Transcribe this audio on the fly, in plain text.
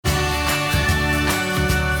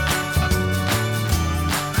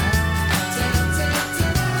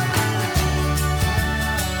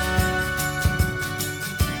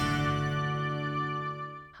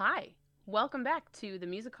Welcome back to The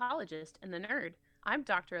Musicologist and the Nerd. I'm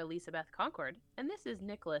Dr. Elizabeth Concord, and this is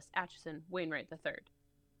Nicholas Atchison Wainwright III.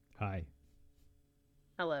 Hi.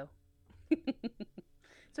 Hello.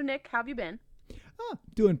 So, Nick, how have you been?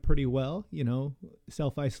 Doing pretty well.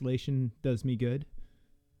 Self-isolation does me good.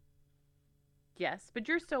 Yes, but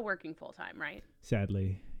you're still working full-time, right?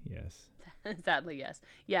 Sadly, yes. Sadly, yes.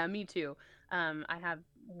 Yeah, me too. I have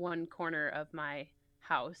one corner of my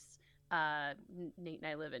house. Nate and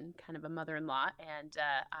I live in kind of a mother-in-law, and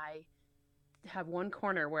I have one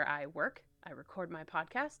corner where I work, I record my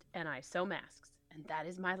podcast, and I sew masks, and that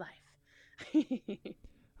is my life.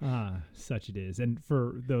 Such it is. And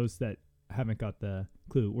for those that haven't got the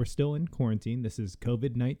clue, we're still in quarantine. This is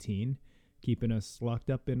COVID-19, keeping us locked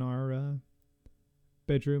up in our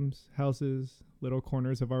bedrooms, houses, little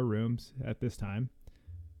corners of our rooms at this time.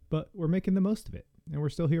 But we're making the most of it, and we're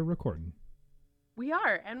still here recording. We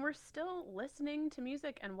are, and we're still listening to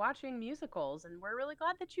music and watching musicals, and we're really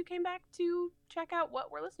glad that you came back to check out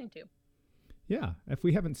what we're listening to. Yeah, if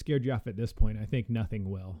we haven't scared you off at this point, I think nothing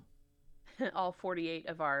will. All 48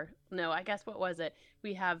 of our, no, I guess what was it?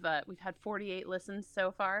 We've had 48 listens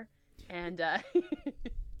so far, and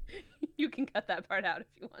you can cut that part out if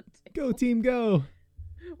you want to. Go team, go!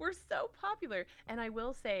 We're so popular, and I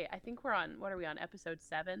will say, I think we're on, what are we on, episode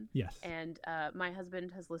 7? Yes. And my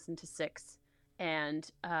husband has listened to 6, and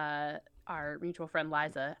our mutual friend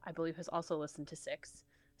Liza, I believe, has also listened to 6.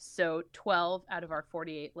 So 12 out of our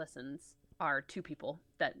 48 listens are 2 people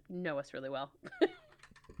that know us really well.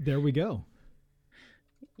 There we go.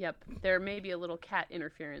 Yep. There may be a little cat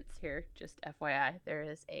interference here, just FYI. There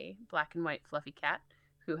is a black and white fluffy cat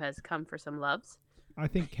who has come for some loves. I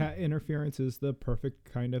think cat interference is the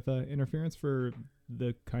perfect kind of interference for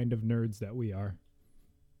the kind of nerds that we are.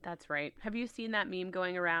 That's right. Have you seen that meme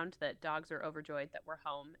going around that dogs are overjoyed that we're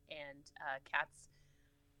home, and cats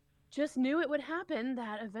just knew it would happen,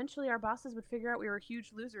 that eventually our bosses would figure out we were huge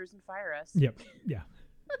losers and fire us? Yep. Yeah.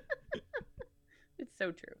 It's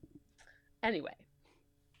so true. Anyway.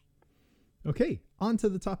 Okay, on to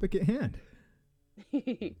the topic at hand.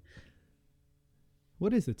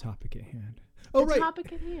 What is the topic at hand? Oh, right. The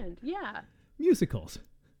topic at hand, yeah. Musicals.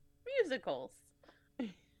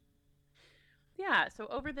 Yeah, so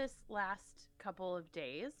over this last couple of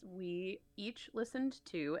days, we each listened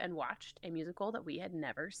to and watched a musical that we had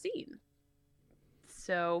never seen.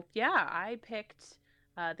 So, yeah, I picked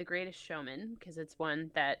The Greatest Showman because it's one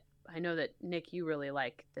that I know that, Nick, you really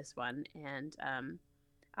like this one, and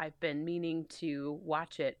I've been meaning to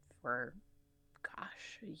watch it for,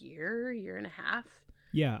 a year and a half.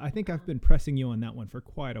 Yeah, I think I've been pressing you on that one for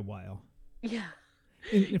quite a while. Yeah.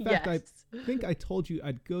 In fact, Yes. I think I told you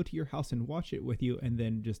I'd go to your house and watch it with you, and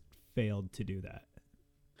then just failed to do that.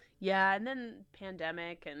 Yeah, and then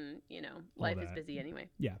pandemic, and, life is that. busy anyway.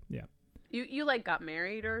 Yeah. You got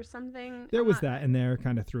married or something? There was that, and there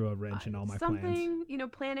kind of threw a wrench in all my plans. Something,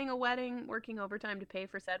 planning a wedding, working overtime to pay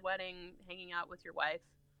for said wedding, hanging out with your wife.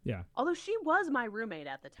 Yeah. Although she was my roommate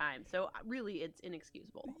at the time, so really it's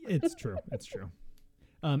inexcusable. It's true. It's true.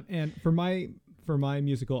 And for my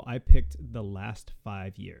musical, I picked The Last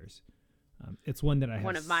 5 Years. It's one that I have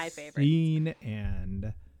one of my favorites. Seen,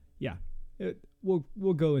 and yeah,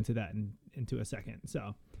 we'll go into that into a second.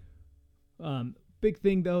 So, big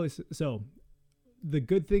thing though is, so the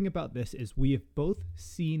good thing about this is we have both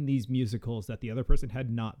seen these musicals that the other person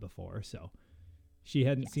had not before. So she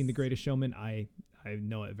hadn't seen The Greatest Showman. I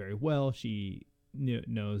know it very well. She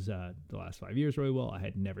knows The Last 5 Years really well. I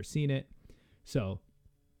had never seen it. So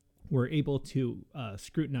we're able to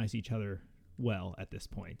scrutinize each other well at this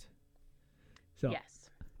point. So yes.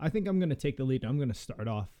 I think I'm going to take the lead. I'm going to start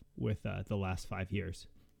off with The Last 5 Years.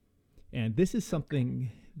 And this is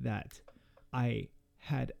something that I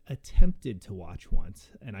had attempted to watch once,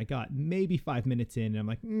 and I got maybe 5 minutes in, and I'm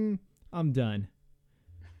like, I'm done.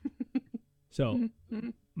 So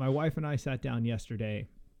my wife and I sat down yesterday,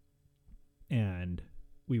 and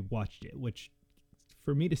we watched it, which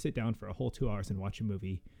for me to sit down for a whole 2 hours and watch a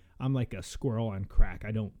movie, I'm like a squirrel on crack.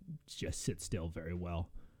 I don't just sit still very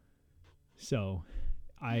well. So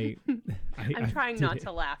I'm trying not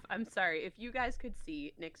to laugh. I'm sorry. If you guys could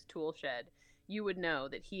see Nick's tool shed, you would know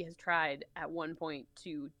that he has tried at one point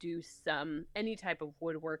to do any type of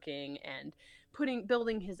woodworking and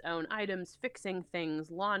building his own items, fixing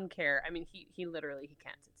things, lawn care. I mean, he literally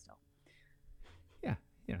can't sit still.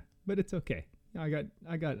 Yeah, but it's okay. I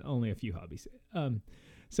got only a few hobbies.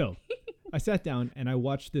 So I sat down and I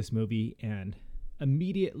watched this movie, and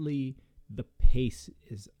immediately the pace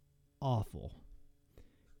is awful.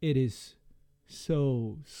 It is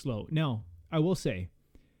so slow. Now, I will say,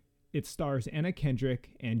 it stars Anna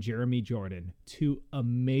Kendrick and Jeremy Jordan, two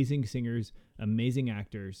amazing singers, amazing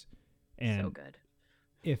actors. So And good.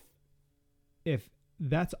 if if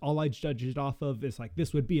that's all I judge it off of, is like,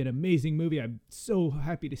 this would be an amazing movie, I'm so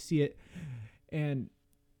happy to see it. And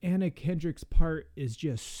Anna Kendrick's part is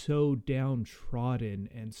just so downtrodden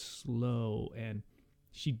and slow, and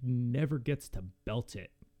she never gets to belt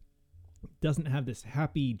it. Doesn't have this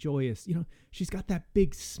happy, joyous, she's got that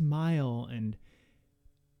big smile, and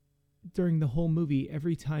during the whole movie,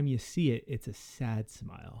 every time you see it, it's a sad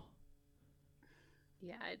smile.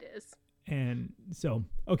 Yeah, it is. And so,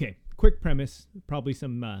 okay, quick premise, probably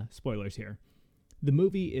some spoilers here. The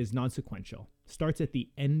movie is non-sequential, starts at the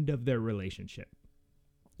end of their relationship.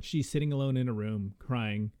 She's sitting alone in a room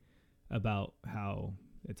crying about how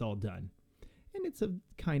it's all done. And it's a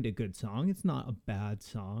kind of good song. It's not a bad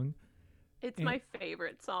song. It's And my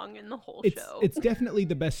favorite song in the whole it's show. it's definitely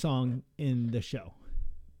the best song in the show,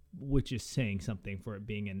 which is saying something for it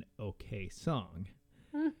being an okay song.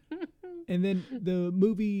 And then the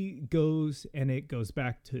movie goes, and it goes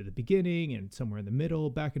back to the beginning and somewhere in the middle,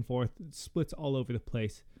 back and forth. It splits all over the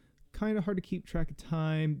place. Kind of hard to keep track of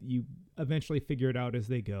time. You eventually figure it out as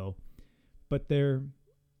they go. But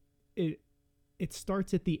it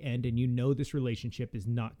starts at the end, and you know this relationship is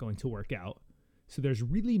not going to work out. So there's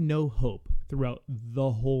really no hope throughout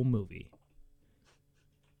the whole movie.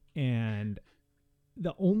 And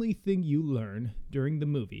the only thing you learn during the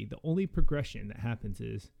movie, the only progression that happens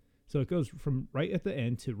is, so it goes from right at the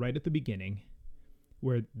end to right at the beginning,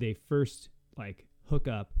 where they first like hook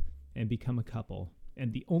up and become a couple.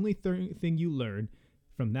 And the only thing you learn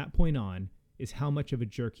from that point on is how much of a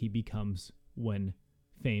jerk he becomes when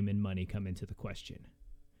fame and money come into the question.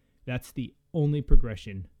 That's the only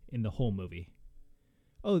progression in the whole movie.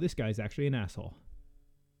 Oh, this guy's actually an asshole.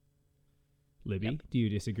 Libby, Yep. do you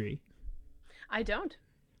disagree? I don't.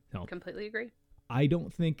 No. Completely agree. I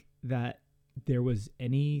don't think that there was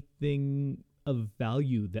anything of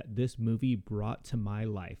value that this movie brought to my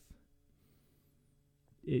life.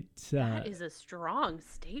 That is a strong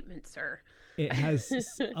statement, sir. It has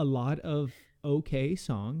a lot of okay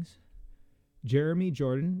songs. Jeremy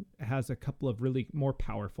Jordan has a couple of really more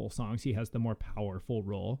powerful songs. He has the more powerful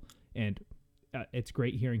role, and it's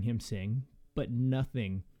great hearing him sing, but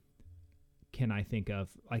nothing can I think of.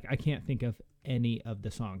 Like, I can't think of any of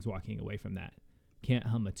the songs walking away from that. Can't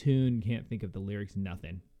hum a tune, can't think of the lyrics,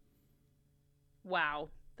 nothing. Wow,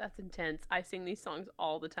 that's intense. I sing these songs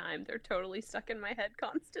all the time. They're totally stuck in my head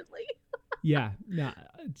constantly. Yeah, no,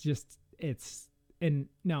 and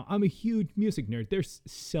now I'm a huge music nerd. There's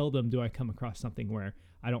seldom do I come across something where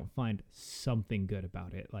I don't find something good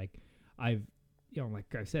about it. Like,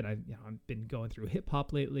 like I said, I've been going through hip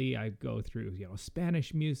hop lately. I go through,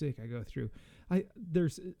 Spanish music.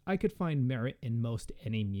 I could find merit in most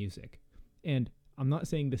any music. And I'm not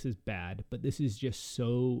saying this is bad, but this is just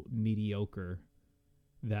so mediocre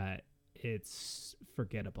that it's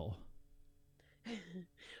forgettable.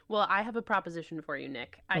 Well, I have a proposition for you,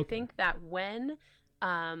 Nick. I Okay. think that when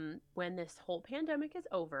this whole pandemic is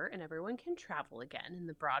over and everyone can travel again and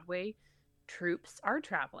the Broadway troops are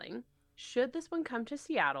traveling, should this one come to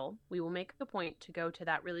Seattle, we will make a point to go to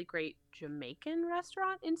that really great Jamaican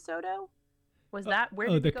restaurant in Soto. Was that where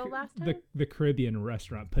did we go last time? The Caribbean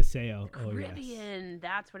restaurant, Paseo. Caribbean. Yes.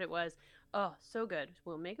 That's what it was. Oh, so good.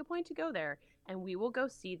 We'll make a point to go there, and we will go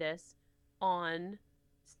see this on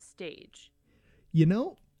stage.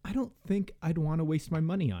 I don't think I'd want to waste my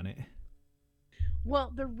money on it.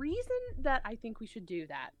 Well, the reason that I think we should do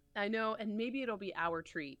that, I know, and maybe it'll be our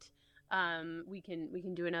treat. We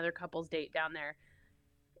can do another couple's date down there,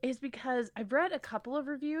 is because I've read a couple of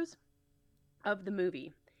reviews of the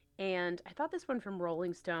movie, and I thought this one from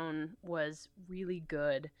Rolling Stone was really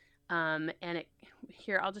good. And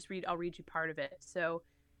I'll read you part of it. So,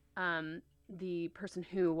 the person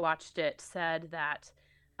who watched it said that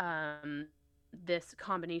this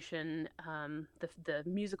combination, the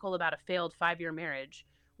musical about a failed 5-year marriage,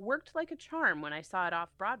 worked like a charm when I saw it off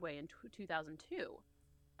Broadway in 2002,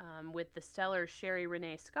 with the stellar Sherry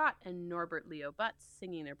Renee Scott and Norbert Leo Butz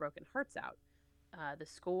singing their broken hearts out. The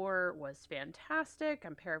score was fantastic.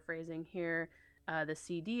 I'm paraphrasing here. The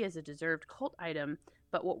CD is a deserved cult item,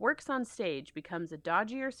 but what works on stage becomes a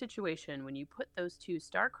dodgier situation when you put those two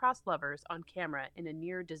star-crossed lovers on camera in a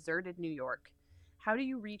near-deserted New York. How do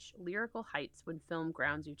you reach lyrical heights when film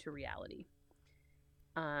grounds you to reality?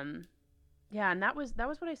 Yeah, and that was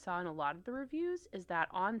what I saw in a lot of the reviews, is that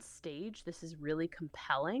on stage this is really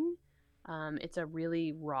compelling. It's a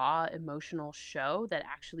really raw, emotional show that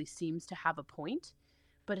actually seems to have a point.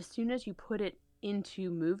 But as soon as you put it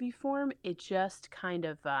into movie form, it just kind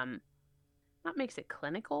of not makes it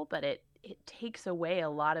clinical, but it takes away a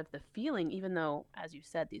lot of the feeling, even though, as you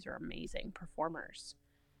said, these are amazing performers.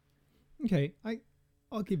 Okay,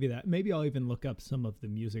 I'll give you that. Maybe I'll even look up some of the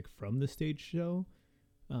music from the stage show.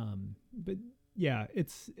 But yeah,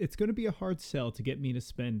 it's going to be a hard sell to get me to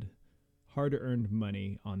spend hard-earned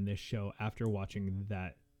money on this show after watching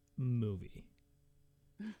that movie.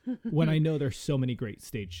 When I know there's so many great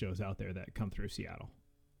stage shows out there that come through Seattle.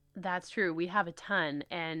 That's true. We have a ton,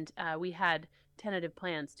 and we had tentative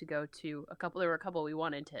plans to go to a couple. There were a couple we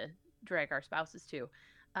wanted to drag our spouses to,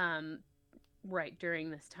 um, right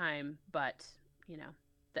during this time, but you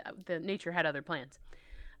know, the nature had other plans.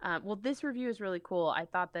 Well, this review is really cool. I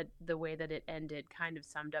thought that the way that it ended kind of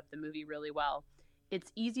summed up the movie really well.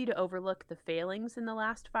 It's easy to overlook the failings in the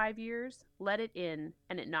last 5 years. Let it in,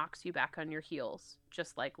 and it knocks you back on your heels,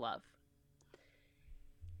 just like love.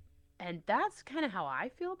 And that's kind of how I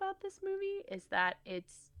feel about this movie, is that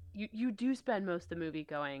you do spend most of the movie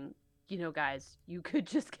going, guys, you could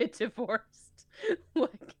just get divorced.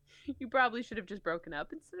 Like, you probably should have just broken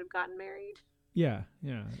up instead of gotten married. Yeah.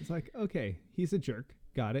 It's like, okay, he's a jerk.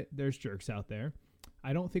 Got it. There's jerks out there.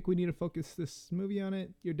 I don't think we need to focus this movie on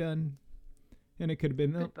it. You're done. And it could have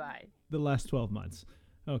been Goodbye. The last 12 months.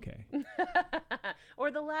 Okay. Or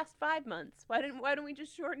the last 5 months. Why don't we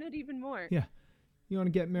just shorten it even more? Yeah. You want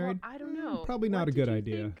to get married? Well, I don't know. Probably not a good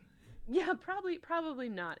idea. Think? Yeah, probably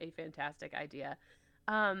not a fantastic idea.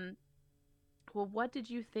 Well, what did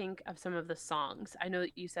you think of some of the songs? I know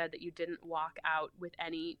that you said that you didn't walk out with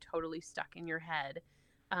any totally stuck in your head.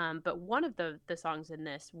 But one of the songs in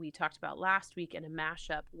this we talked about last week in a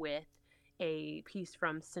mashup with a piece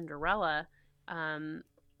from Cinderella.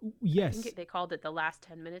 Yes. I think they called it The Last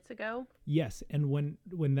 10 Minutes Ago. Yes. And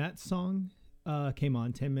when that song came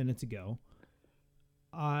on 10 minutes ago,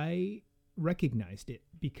 I recognized it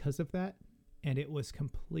because of that, and it was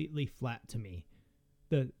completely flat to me.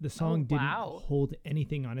 The song didn't hold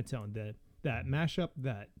anything on its own. That mashup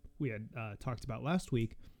that we had talked about last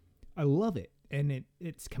week, I love it, and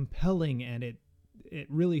it's compelling, and it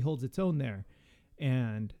really holds its own there.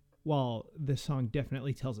 And while the song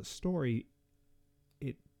definitely tells a story,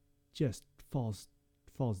 it just falls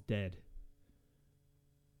dead.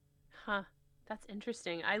 Huh. That's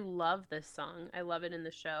interesting. I love this song. I love it in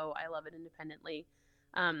the show. I love it independently.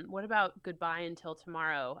 What about Goodbye Until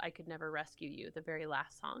Tomorrow? I Could Never Rescue You, the very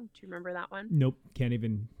last song. Do you remember that one? Nope. Can't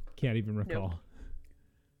even recall. Nope.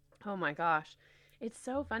 Oh my gosh. It's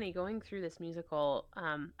so funny going through this musical.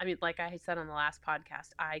 I mean, like I said on the last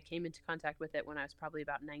podcast, I came into contact with it when I was probably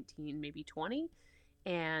about 19, maybe 20.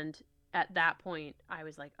 And at that point I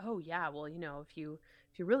was like, oh yeah, well, if you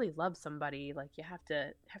really love somebody, like, you have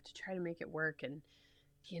to try to make it work, and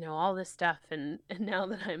all this stuff. And now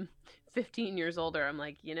that I'm 15 years older, I'm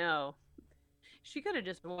like, she could have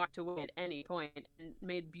just walked away at any point and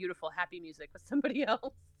made beautiful happy music with somebody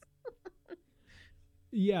else.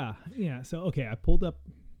 Yeah. So okay, I pulled up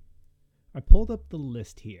the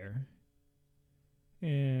list here,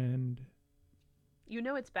 and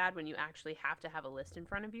it's bad when you actually have to have a list in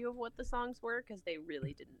front of you of what the songs were, because they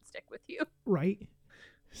really didn't stick with you. Right.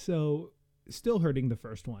 So, Still Hurting, the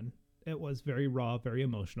first one. It was very raw, very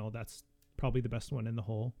emotional. That's probably the best one in the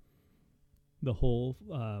whole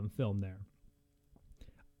film there.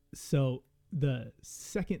 So the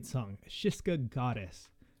second song, Shiska Goddess,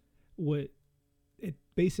 it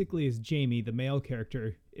basically is Jamie, the male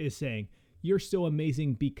character, is saying, "You're so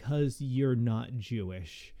amazing because you're not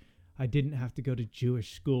Jewish. I didn't have to go to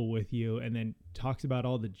Jewish school with you," and then talks about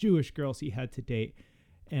all the Jewish girls he had to date.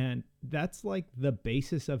 And that's like the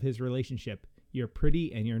basis of his relationship. You're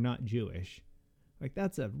pretty and you're not Jewish. Like,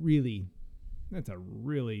 that's a really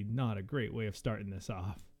not a great way of starting this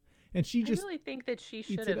off. And I really think that she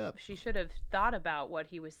should have thought about what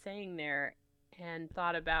he was saying there, and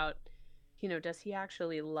thought about, does he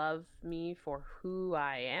actually love me for who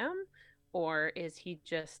I am, or is he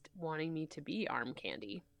just wanting me to be arm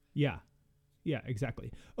candy? Yeah,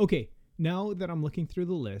 exactly. Okay, now that I'm looking through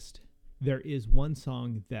the list, there is one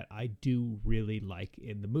song that I do really like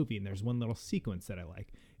in the movie, and there's one little sequence that I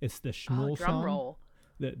like. It's the Shmuel drum song. Roll.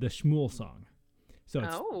 The Shmuel song.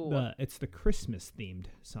 So it's the Christmas themed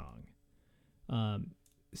song.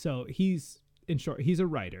 So he's a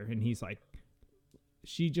writer, and he's like,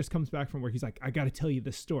 she just comes back from work. He's like, I got to tell you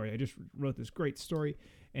this story. I just wrote this great story,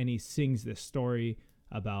 and he sings this story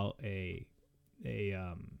about a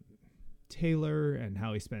tailor and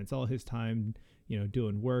how he spends all his time,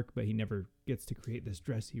 doing work, but he never gets to create this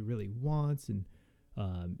dress he really wants. And,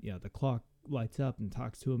 the clock lights up and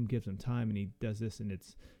talks to him, gives him time, and he does this, and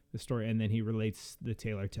it's the story. And then he relates the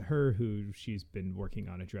tailor to her, who she's been working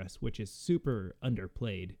on a dress, which is super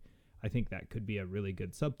underplayed. I think that could be a really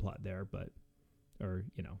good subplot there, but, or,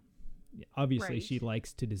 obviously Right. she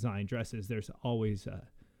likes to design dresses. There's always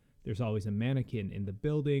a mannequin in the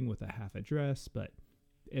building with a half a dress, but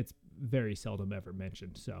it's very seldom ever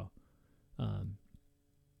mentioned. So,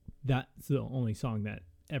 that's the only song that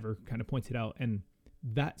ever kind of points it out. And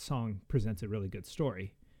that song presents a really good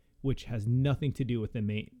story, which has nothing to do with the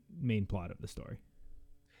main plot of the story.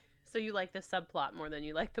 So you like the subplot more than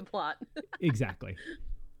you like the plot. Exactly.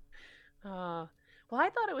 Well, I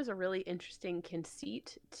thought it was a really interesting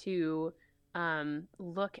conceit to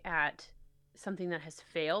look at something that has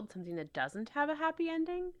failed, something that doesn't have a happy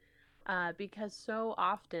ending, because so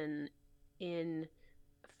often in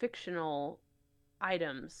fictional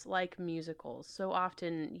items like musicals, so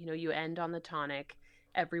often, you end on the tonic,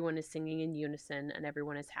 everyone is singing in unison, and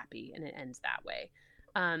everyone is happy, and it ends that way.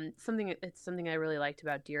 Something I really liked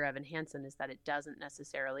about Dear Evan Hansen is that it doesn't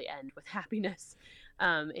necessarily end with happiness.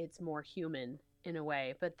 It's more human in a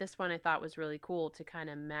way. But this one I thought was really cool to kind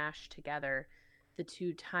of mash together the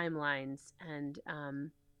two timelines and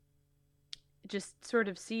just sort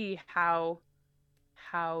of see how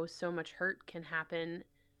so much hurt can happen.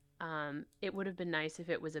 It would have been nice if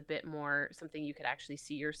it was a bit more something you could actually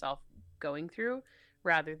see yourself going through,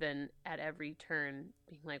 rather than at every turn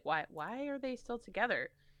being like, why are they still together?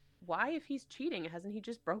 Why, if he's cheating, hasn't he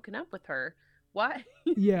just broken up with her? Why?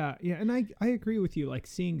 Yeah, and I agree with you. Like,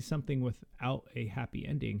 seeing something without a happy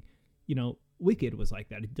ending, Wicked was like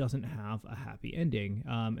that. It doesn't have a happy ending.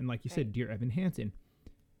 And like you Right. said, Dear Evan Hansen,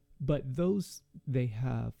 but those, they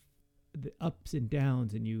have the ups and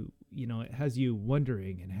downs, and it has you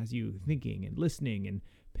wondering and has you thinking and listening and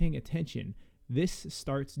paying attention. This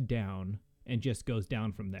starts down and just goes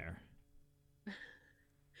down from there.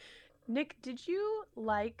 Nick, did you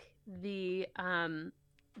like the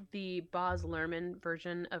Baz Luhrmann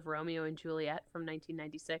version of Romeo and Juliet from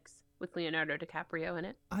 1996 with Leonardo DiCaprio in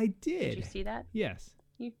it? I Did you did. see that? Yes.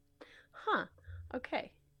 You, huh?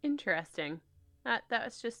 Okay, interesting. That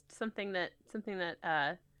was just something that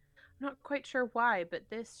I'm not quite sure why, but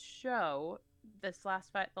this show, the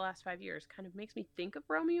last 5 years, kind of makes me think of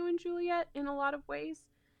Romeo and Juliet in a lot of ways.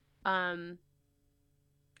 Um,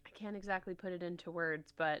 I can't exactly put it into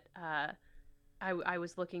words, but I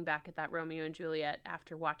was looking back at that Romeo and Juliet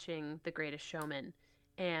after watching The Greatest Showman,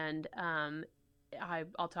 and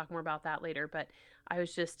I'll talk more about that later. But I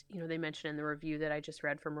was just, they mentioned in the review that I just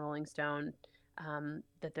read from Rolling Stone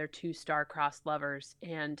that they're two star-crossed lovers,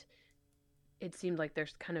 and it seemed like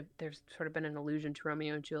there's sort of been an allusion to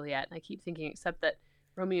Romeo and Juliet, and I keep thinking, except that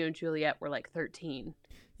Romeo and Juliet were like 13.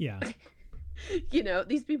 Yeah.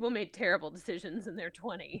 These people made terrible decisions in their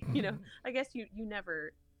 20. I guess you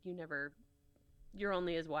never you're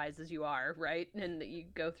only as wise as you are, right? And that you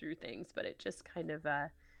go through things, but it just kind of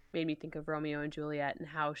made me think of Romeo and Juliet and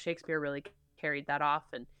how Shakespeare really carried that off.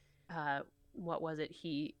 And what was it?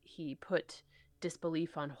 He put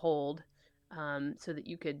disbelief on hold, so that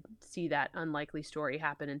you could see that unlikely story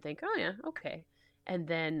happen and think, oh yeah, okay. And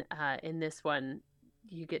then in this one,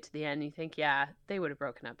 you get to the end and you think, yeah, they would have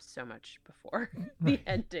broken up so much before the Right.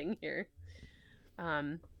 ending here.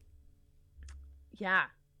 Yeah.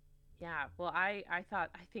 Yeah, well, I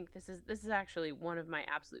think this is actually one of my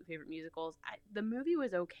absolute favorite musicals. The movie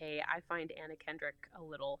was okay. I find Anna Kendrick a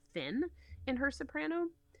little thin in her soprano,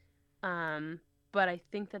 um, but I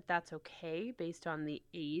think that that's okay based on the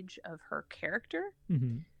age of her character.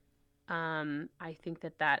 Mm-hmm. I think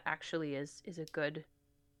that actually is a good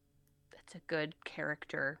that's a good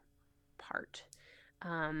character part.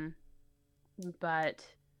 Um, but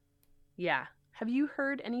yeah, have you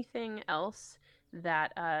heard anything else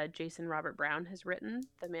that Jason Robert Brown has written,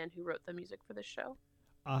 the man who wrote the music for this show?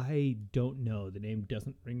 I don't know. The name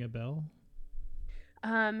doesn't ring a bell.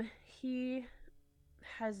 He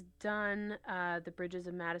has done The Bridges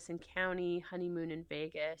of Madison County, Honeymoon in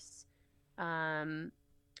Vegas, um,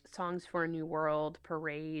 Songs for a New World,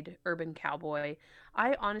 Parade, Urban Cowboy.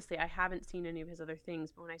 I haven't seen any of his other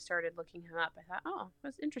things, but when I started looking him up, I thought, oh,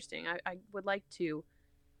 that's interesting. I would like to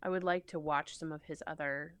watch some of his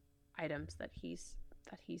other items that he's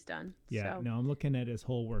done. Yeah, So no, I'm looking at his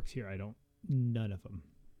whole works here. I don't, none of them.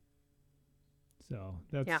 So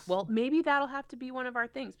that's, yeah, well, maybe that'll have to be one of our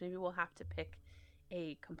things. Maybe we'll have to pick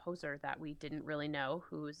a composer that we didn't really know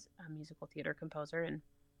who's a musical theater composer and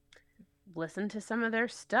listen to some of their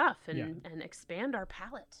stuff and Yeah. and expand our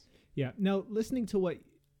palette. Yeah. Now, listening to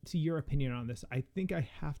your opinion on this, I think I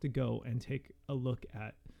have to go and take a look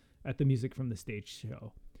at the music from the stage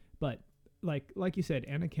show. But like you said,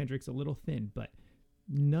 Anna Kendrick's a little thin, but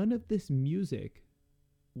none of this music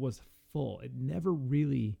was full. It never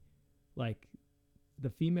really, like, the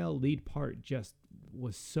female lead part just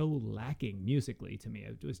was so lacking musically to me.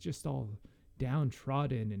 It was just all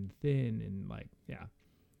downtrodden and thin and like, yeah.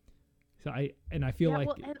 So I feel Yeah, like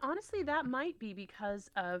well, and honestly, that might be because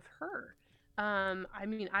of her. I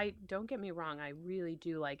mean, I don't get me wrong, I really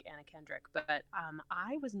do like Anna Kendrick, but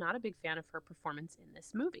I was not a big fan of her performance in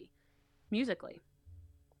this movie, musically.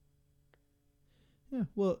 yeah,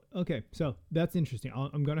 well, okay. So that's interesting.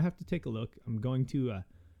 I'm going to have to take a look. I'm going to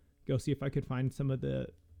go see if I could find some of the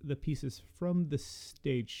pieces from the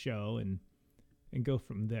stage show and go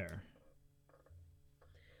from there.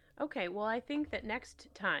 Okay, well, I think that next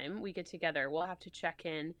time we get together, we'll have to check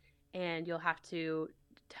in and you'll have to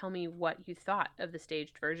tell me what you thought of the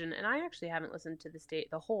staged version. And I actually haven't listened to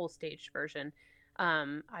the whole staged version.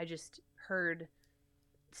 I just heard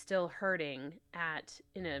Still Hurting at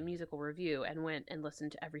in a musical review and went and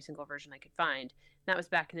listened to every single version I could find. That was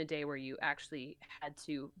back in the day where you actually had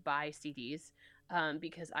to buy CDs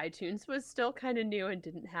because iTunes was still kind of new and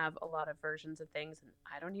didn't have a lot of versions of things. And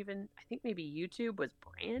I think maybe YouTube was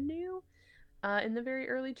brand new in the very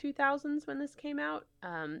early 2000s when this came out.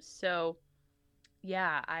 So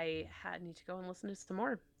yeah, need to go and listen to some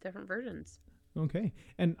more different versions. Okay.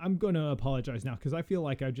 And I'm going to apologize now because I feel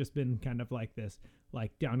like I've just been kind of like this,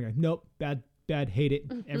 like down here. Nope, bad, hate it.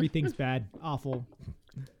 Everything's bad, awful.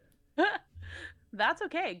 That's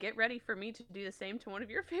okay. Get ready for me to do the same to one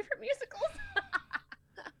of your favorite musicals.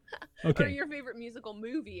 Okay. Or your favorite musical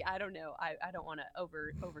movie. I don't know. I don't want to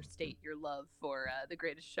overstate your love for The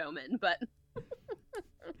Greatest Showman, but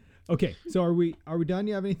Okay. So are we done?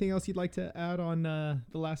 You have anything else you'd like to add on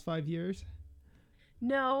the last 5 years?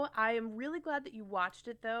 no, I am really glad that you watched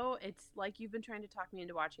it, though. It's like you've been trying to talk me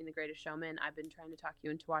into watching The Greatest Showman. I've been trying to talk you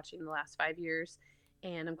into watching the last 5 years,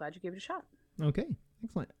 and I'm glad you gave it a shot. Okay.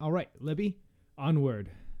 Excellent. All right, Libby, onward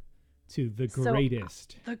to the So,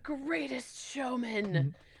 greatest. The Greatest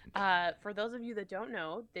Showman. For those of you that don't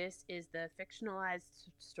know, this is the fictionalized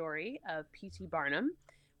story of P.T. Barnum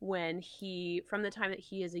from the time that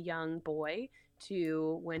he is a young boy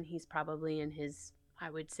to when he's probably in his, I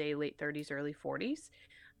would say, late 30s, early 40s.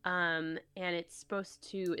 And it's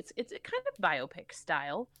it's a kind of biopic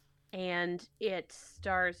style. And it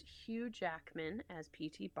stars Hugh Jackman as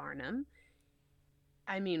P.T. Barnum.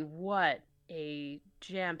 I mean, what a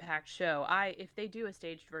jam-packed show. If they do a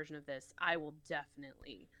staged version of this, I will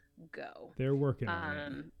definitely go. They're working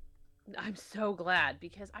on it. I'm so glad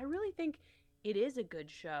because I really think it is a good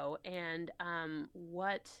show. And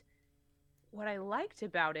what I liked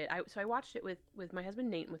about it, I watched it with my husband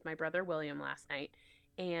Nate and with my brother William last night,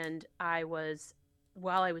 and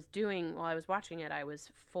while I was watching it, I was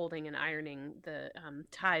folding and ironing the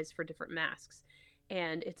ties for different masks.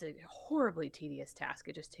 And it's a horribly tedious task.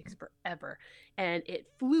 It just takes forever. And it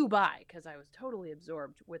flew by because I was totally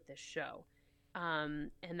absorbed with this show. And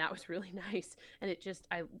that was really nice. And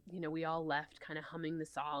we all left kind of humming the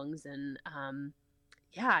songs. And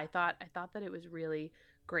yeah, I thought that it was really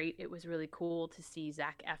great. It was really cool to see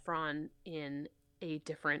Zac Efron in a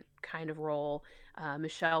different kind of role.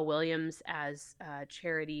 Michelle Williams as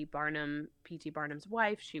Charity Barnum, P.T. Barnum's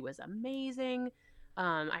wife. She was amazing.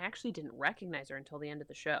 I actually didn't recognize her until the end of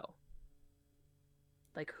the show,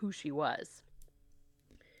 like who she was.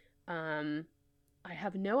 I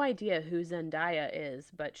have no idea who Zendaya is,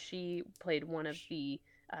 but she played one of the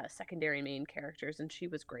secondary main characters, and she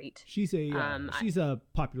was great. She's a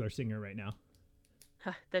popular singer right now.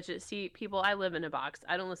 That's just, see, people, I live in a box.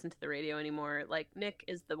 I don't listen to the radio anymore. Like, Nick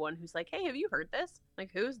is the one who's like, hey, have you heard this? Like,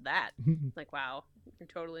 who's that? Like, wow, you're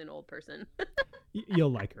totally an old person.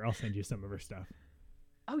 You'll like her. I'll send you some of her stuff.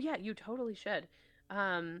 Oh, yeah, you totally should.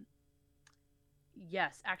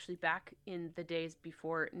 Yes, actually, back in the days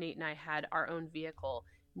before Nate and I had our own vehicle,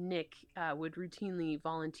 Nick would routinely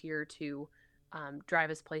volunteer to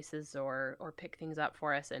drive us places or pick things up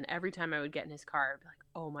for us. And every time I would get in his car, I'd be like,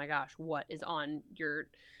 "Oh my gosh, what is on your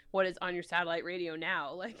satellite radio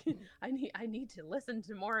now? Like, I need to listen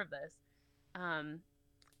to more of this."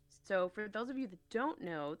 So for those of you that don't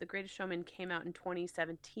know, The Greatest Showman came out in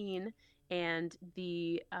 2017. And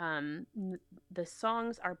the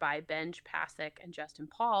songs are by Benj Pasek and Justin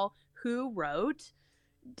Paul, who wrote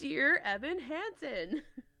Dear Evan Hansen.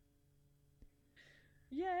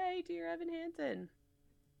 Yay, Dear Evan Hansen.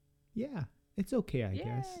 Yeah, it's okay, I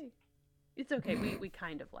guess. It's okay. We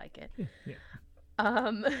kind of like it.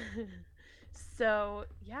 Yeah. So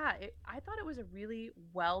yeah, I thought it was a really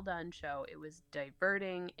well done show. It was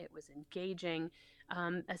diverting. It was engaging.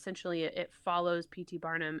 Essentially, it follows P.T.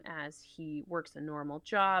 Barnum as he works a normal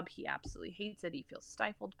job. He absolutely hates it. He feels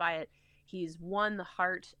stifled by it. He's won the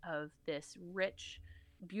heart of this rich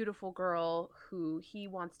beautiful girl who he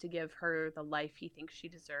wants to give her the life he thinks she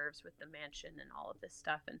deserves with the mansion and all of this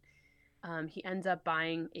stuff. And he ends up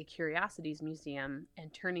buying a curiosities museum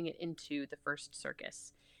and turning it into the first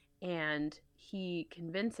circus. And he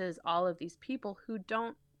convinces all of these people who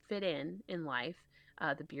don't fit in life,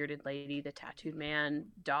 the bearded lady, the tattooed man,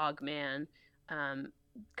 dog man,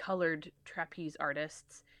 colored trapeze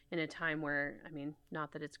artists, in a time where, I mean,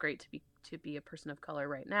 not that it's great to be a person of color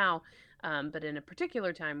right now, but in a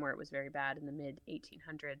particular time where it was very bad in the mid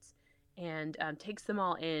 1800s, and takes them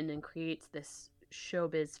all in and creates this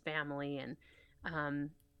showbiz family. And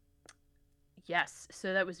yes,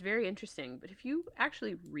 so that was very interesting. But if you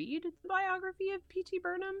actually read the biography of P.T.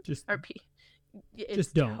 Burnham, Just or P, it's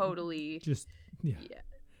just don't. totally Just yeah. yeah,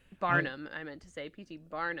 Barnum. I meant to say P.T.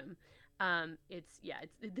 Barnum.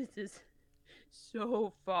 This is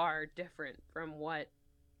so far different from what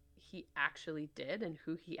he actually did and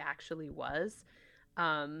who he actually was.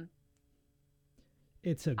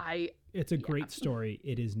 It's a Yeah. great story.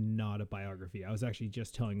 It is not a biography. I was actually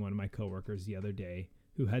just telling one of my coworkers the other day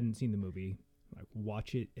who hadn't seen the movie, like,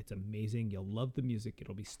 watch it. It's amazing. You'll love the music.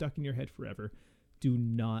 It'll be stuck in your head forever. Do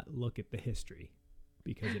not look at the history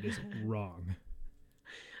because it is wrong.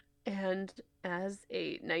 And as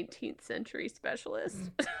a 19th century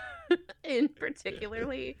specialist, in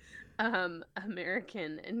particularly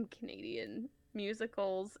American and Canadian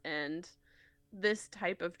musicals and this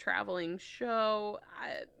type of traveling show,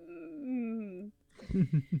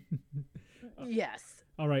 yes.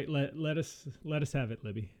 All right, let us have it,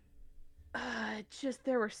 Libby. Just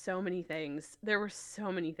there were so many things.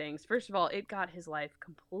 First of all, it got his life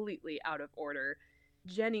completely out of order.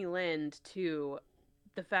 Jenny Lind, too.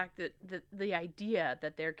 The fact that the idea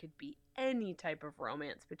that there could be any type of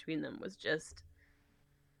romance between them was just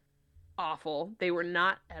awful. They were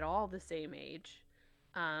not at all the same age,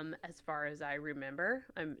 as far as I remember.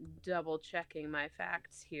 I'm double checking my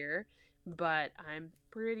facts here, but I'm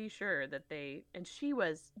pretty sure that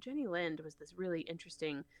Jenny Lind was this really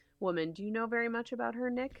interesting woman. Do you know very much about her,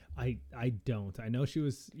 Nick? I don't. I know she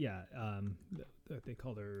was, they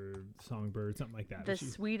called her Songbird, something like that. The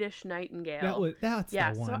Swedish Nightingale. That's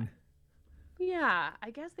the one. Yeah,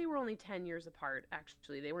 I guess they were only 10 years apart,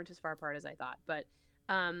 actually. They weren't as far apart as I thought. But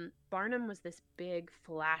Barnum was this big,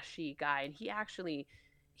 flashy guy, and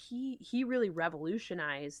he really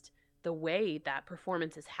revolutionized the way that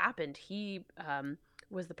performances happened. He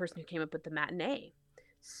was the person who came up with the matinee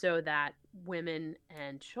so that women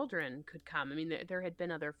and children could come. I mean, there had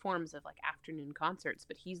been other forms of like afternoon concerts,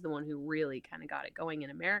 but he's the one who really kind of got it going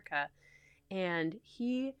in America. And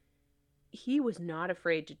he was not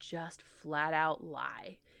afraid to just flat out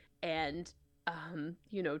lie and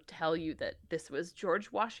tell you that this was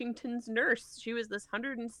George Washington's nurse. She was this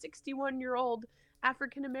 161-year-old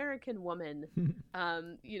African American woman,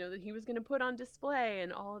 that he was going to put on display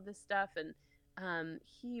and all of this stuff. And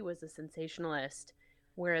he was a sensationalist.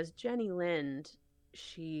 Whereas Jenny Lind,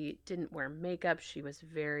 she didn't wear makeup. She was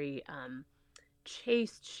very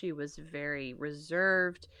chaste. She was very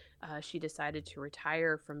reserved. She decided to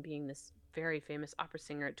retire from being this very famous opera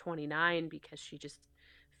singer at 29 because she just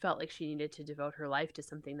felt like she needed to devote her life to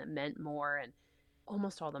something that meant more. And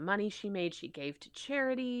almost all the money she made, she gave to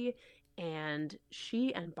charity. And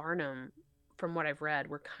she and Barnum, from what I've read,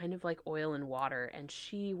 were kind of like oil and water. And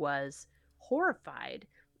she was horrified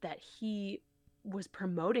that he was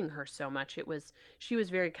promoting her so much. She was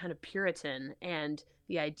very kind of Puritan, and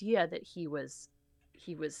the idea that he was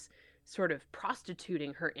sort of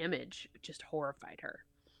prostituting her image just horrified her.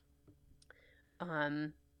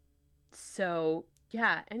 So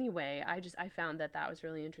yeah, anyway, I found that was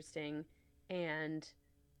really interesting. And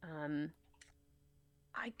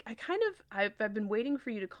I've been waiting for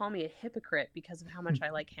you to call me a hypocrite because of how much I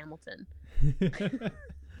like Hamilton.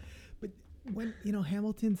 But when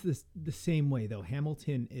Hamilton's the same way though.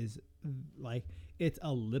 Hamilton is like, it's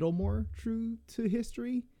a little more true to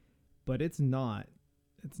history, but it's not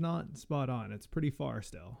spot on. It's pretty far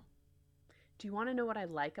still. Do you want to know what I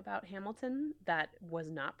like about Hamilton that was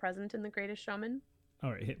not present in The Greatest Showman?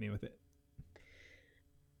 All right, hit me with it.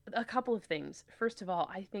 A couple of things. First of all,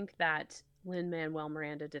 I think that Lin-Manuel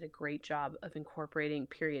Miranda did a great job of incorporating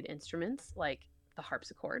period instruments like the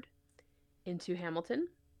harpsichord into Hamilton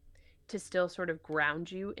to still sort of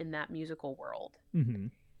ground you in that musical world. Mm-hmm.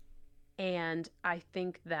 And I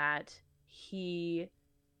think that he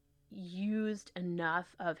used enough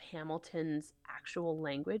of Hamilton's actual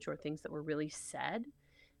language or things that were really said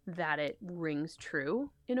that it rings true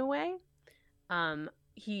in a way.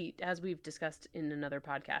 he, as we've discussed in another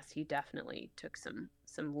podcast, he definitely took some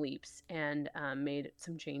leaps and made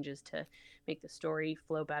some changes to make the story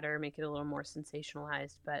flow better, make it a little more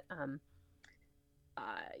sensationalized. But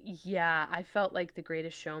yeah, I felt like The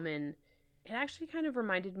Greatest Showman. It actually kind of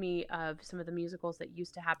reminded me of some of the musicals that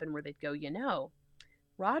used to happen where they'd go,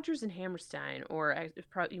 Rodgers and Hammerstein, or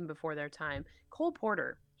probably even before their time, Cole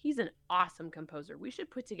Porter. He's an awesome composer. We should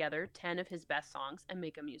put together 10 of his best songs and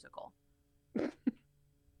make a musical.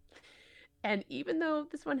 And even though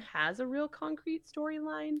this one has a real concrete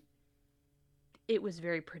storyline, it was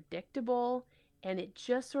very predictable. And it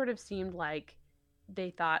just sort of seemed like they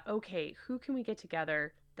thought, okay, who can we get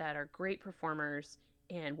together that are great performers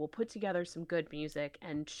and we'll put together some good music?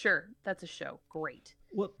 And sure, that's a show. Great.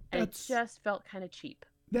 Well, And it just felt kind of cheap.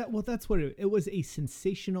 that's what it was, a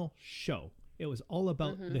sensational show. It was all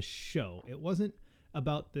about Mm-hmm. the show. It wasn't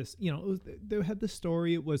about this, they had the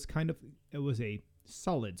story. It was a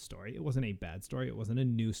solid story. It wasn't a bad story. It wasn't a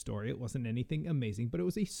new story. It wasn't anything amazing, but it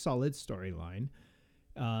was a solid storyline.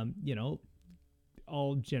 You know,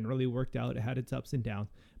 all generally worked out. It had its ups and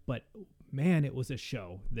downs, but man, it was a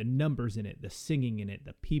show. The numbers in it, the singing in it,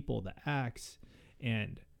 the people, the acts,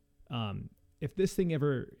 and if this thing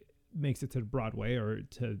ever makes it to Broadway or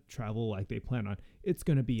to travel like they plan on, it's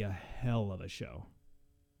going to be a hell of a show.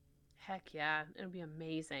 Heck yeah, it'll be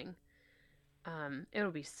amazing.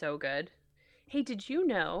 It'll be so good. Hey, did you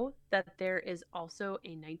know that there is also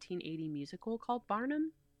a 1980 musical called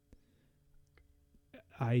Barnum?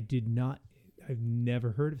 I did not. I've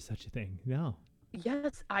never heard of such a thing. No.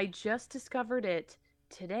 Yes, I just discovered it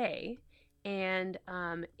today, and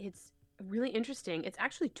it's really interesting. It's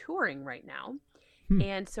actually touring right now. Hmm.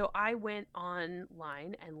 And so I went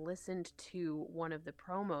online and listened to one of the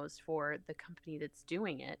promos for the company that's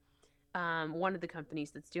doing it. One of the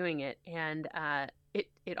companies that's doing it, and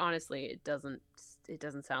it honestly it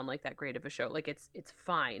doesn't sound like that great of a show. Like it's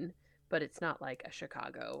fine, but it's not like a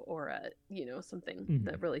Chicago or a something Mm-hmm.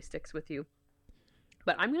 that really sticks with you.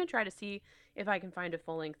 But I'm gonna try to see if I can find a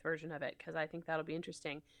full length version of it because I think that'll be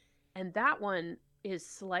interesting. And that one is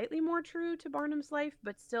slightly more true to Barnum's life,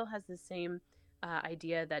 but still has the same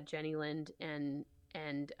idea that Jenny Lind and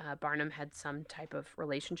Barnum had some type of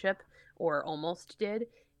relationship, or almost did,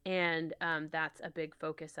 and that's a big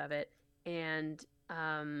focus of it. And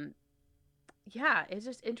yeah, it's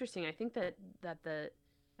just interesting. I think that the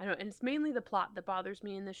I don't know, and it's mainly the plot that bothers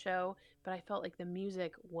me in the show, but I felt like the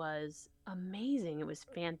music was amazing. It was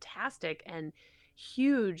fantastic and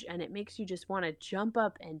huge, and it makes you just want to jump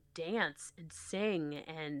up and dance and sing,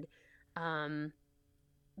 and um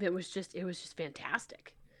it was just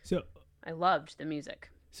fantastic. So I loved the music.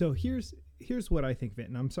 so here's what I think of it,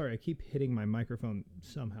 and I'm sorry I keep hitting my microphone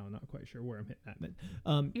somehow. Not quite sure where I'm hitting that,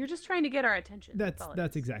 but You're just trying to get our attention.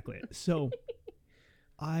 that's exactly it. So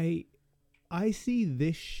I I see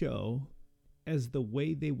this show as the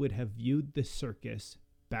way they would have viewed the circus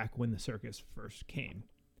back when the circus first came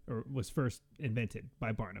or was first invented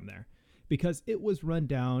by Barnum there. Because it was run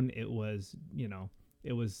down, it was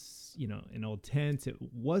an old tent. It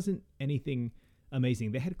wasn't anything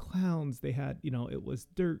amazing. They had clowns, they had, it was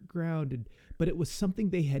dirt ground, but it was something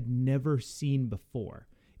they had never seen before.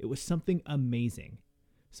 It was something amazing.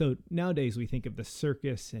 So nowadays we think of the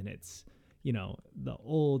circus and it's the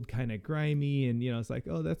old kind of grimy and it's like,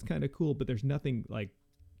 oh, that's kind of cool, but there's nothing like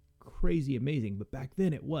crazy amazing. But back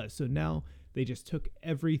then it was. So now they just took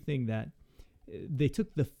everything that they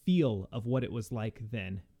took the feel of what it was like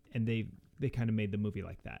then, and they kind of made the movie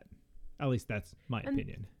like that. At least that's my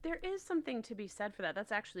opinion. There is something to be said for that.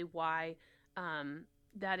 That's actually why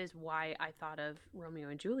that is why I thought of Romeo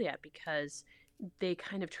and Juliet, because they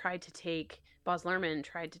kind of tried to take Baz Luhrmann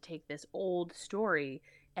tried to take this old story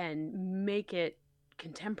and make it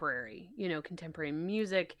contemporary, contemporary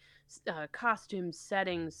music, costumes,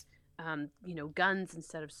 settings, guns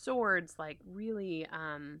instead of swords, like really,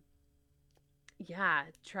 yeah,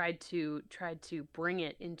 tried to bring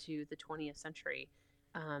it into the 20th century.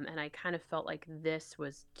 And I kind of felt like this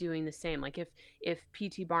was doing the same. Like if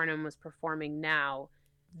P.T. Barnum was performing now,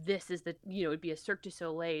 this is it'd be a Cirque du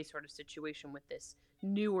Soleil sort of situation with this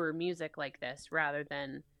newer music like this, rather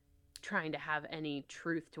than trying to have any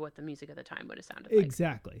truth to what the music at the time would have sounded like.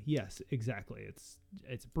 Exactly. Yes, exactly.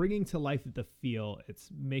 It's bringing to life the feel. It's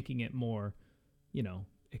making it more,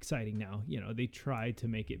 exciting now. They tried to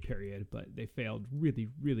make it period, but they failed really,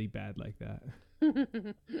 really bad like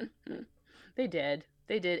that. They did.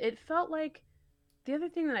 It felt like the other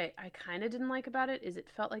thing that I kind of didn't like about it is it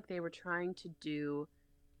felt like they were trying to do,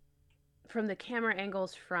 from the camera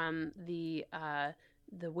angles, from the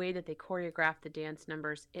way that they choreographed the dance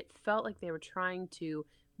numbers, it felt like they were trying to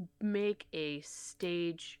make a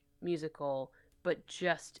stage musical, but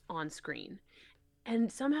just on screen.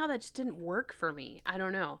 And somehow that just didn't work for me. I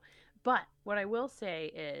don't know. But what I will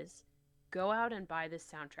say is go out and buy this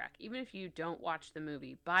soundtrack. Even if you don't watch the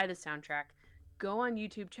movie, buy the soundtrack. Go on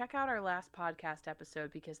YouTube, check out our last podcast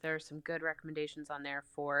episode because there are some good recommendations on there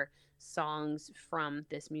for songs from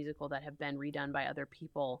this musical that have been redone by other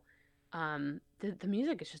people. The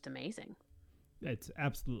music is just amazing. It's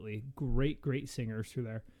absolutely great singers through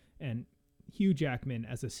there. And Hugh Jackman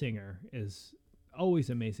as a singer is always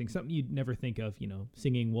amazing. Something you'd never think of,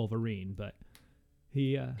 singing Wolverine, but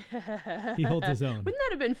he holds his own. Wouldn't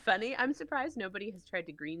that have been funny? I'm surprised nobody has tried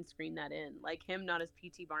to green screen that in, like him not as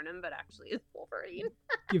P.T. Barnum, but actually as Wolverine.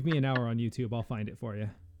 Give me an hour on YouTube, I'll find it for you.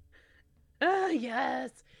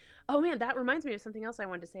 Yes. Oh man, that reminds me of something else I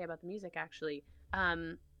wanted to say about the music. Actually,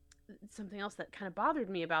 something else that kind of bothered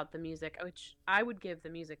me about the music, which I would give the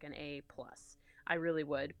music an A+. I really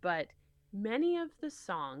would, but many of the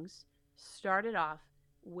songs started off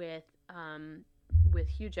with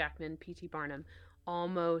Hugh Jackman, P.T. Barnum,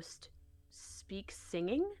 almost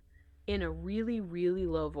singing in a really, really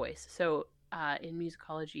low voice. So in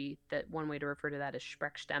musicology, that one way to refer to that is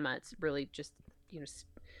Sprechstimme. It's really just,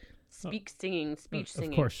 singing, speech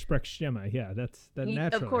singing. Of course, Sprechstimme. Yeah, that's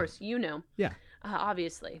natural. Of course, Yeah.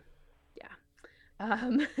 Obviously.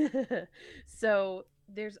 Yeah. So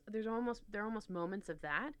there are almost moments of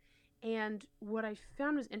that. And what I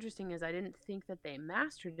found was interesting is I didn't think that they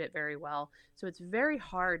mastered it very well. So it's very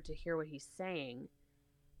hard to hear what he's saying.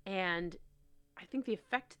 And I think the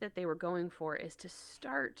effect that they were going for is to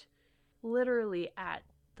start literally at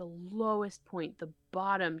the lowest point, the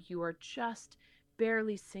bottom. You are just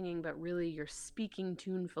barely singing, but really you're speaking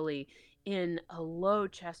tunefully in a low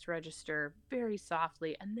chest register, very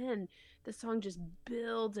softly. And then the song just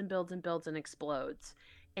builds and builds and builds and explodes.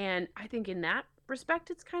 And I think in that respect,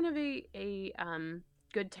 it's kind of a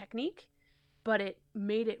good technique, but it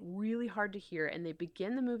made it really hard to hear. And they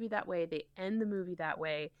begin the movie that way, they end the movie that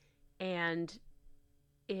way, and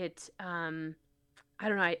it I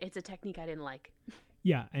don't know, it's a technique I didn't like.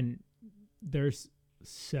 Yeah, and there's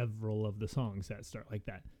several of the songs that start like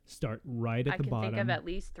that. Start right at the bottom. I can think of at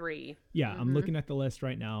least 3. Yeah, I'm looking at the list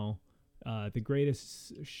right now. The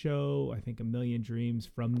Greatest Show, I think A Million Dreams,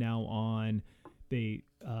 From Now On. They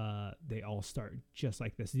all start just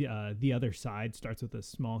like this. The Other Side starts with a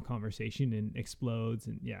small conversation and explodes,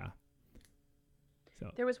 and yeah. So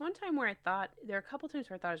there was one time where there are a couple times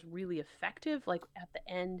where I thought it was really effective, like at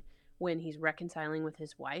the end when he's reconciling with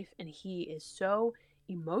his wife, and he is so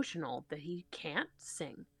emotional that he can't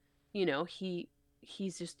sing.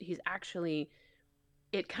 He's actually.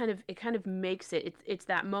 It kind of makes it's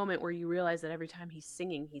that moment where you realize that every time he's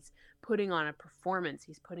singing, he's putting on a performance,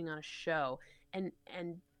 he's putting on a show. And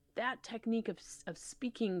that technique of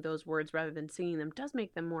speaking those words rather than singing them does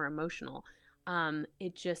make them more emotional.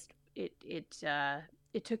 It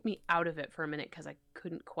took me out of it for a minute because I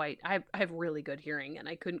couldn't quite. I have really good hearing, and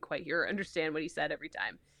I couldn't quite understand what he said every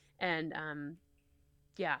time. And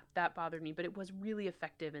yeah, that bothered me. But it was really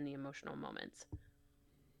effective in the emotional moments.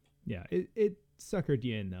 Yeah, it suckered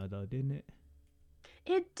you in though, didn't it?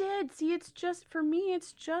 It did. See, for me,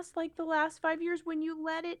 it's just like the last 5 years. When you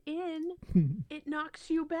let it in, it knocks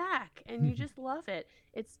you back, and you just love it.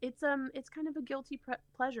 It's kind of a guilty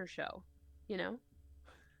pleasure show,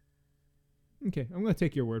 Okay, I'm gonna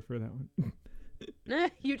take your word for that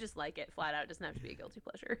one. You just like it flat out. It doesn't have to be a guilty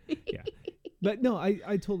pleasure. Yeah, but no,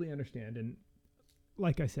 I totally understand. And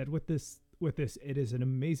like I said, with this, it is an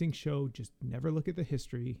amazing show. Just never look at the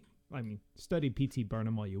history. I mean, study P.T.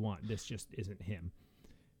 Barnum all you want. This just isn't him.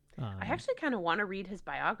 I actually kind of want to read his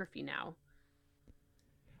biography now.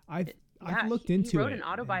 I've looked into it. He wrote an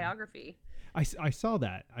autobiography. I saw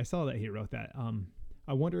that. I saw that he wrote that.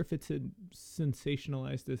 I wonder if it's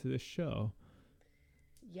sensationalized as this show.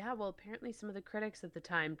 Yeah, well, apparently some of the critics at the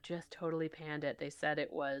time just totally panned it. They said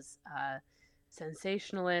it was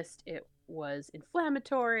sensationalist. It was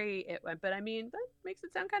inflammatory. But I mean, that makes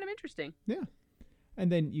it sound kind of interesting. Yeah.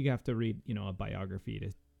 And then you have to read, a biography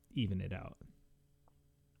to even it out.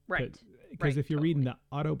 Right. Because if you're reading the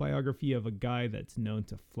autobiography of a guy that's known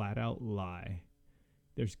to flat out lie,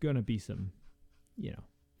 there's going to be some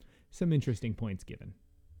interesting points given.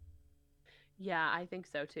 Yeah, I think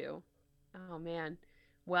so too. Oh man.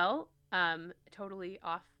 Well, totally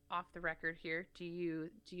off the record here. Do you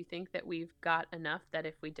think that we've got enough that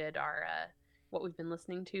if we did our what we've been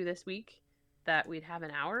listening to this week that we'd have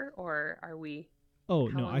an hour, or are we? Oh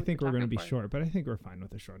no, I think we're going to be short, but I think we're fine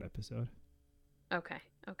with a short episode. Okay.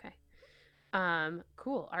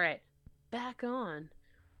 Cool. All right. Back on.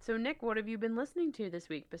 So, Nick, what have you been listening to this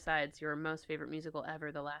week besides your most favorite musical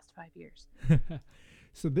ever the last 5 years?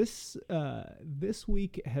 So this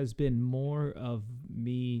week has been more of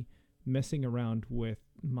me messing around with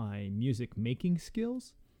my music making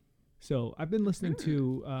skills. So I've been listening Hmm.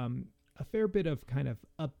 to a fair bit of kind of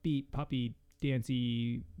upbeat, poppy,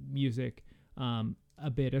 dancey music a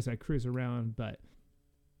bit as I cruise around, but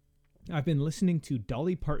I've been listening to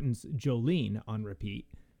Dolly Parton's Jolene on repeat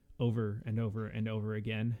over and over and over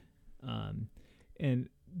again. Um, and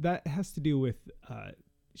that has to do with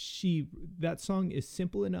she that song is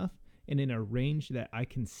simple enough and in a range that I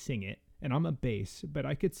can sing it. And I'm a bass, but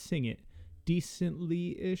I could sing it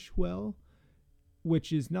decently ish well,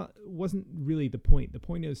 which is not wasn't really the point. The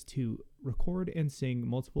point is to record and sing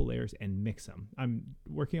multiple layers and mix them. I'm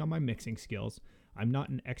working on my mixing skills. I'm not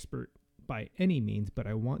an expert by any means, but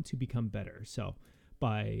I want to become better. So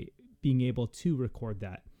by being able to record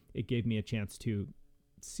that, it gave me a chance to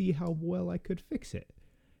see how well I could fix it.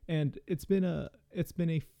 And it's been a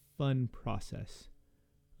fun process.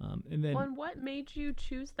 And Well, then and what made you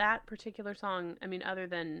choose that particular song? I mean, other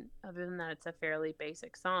than that, it's a fairly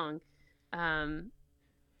basic song. Um,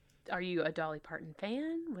 are you a Dolly Parton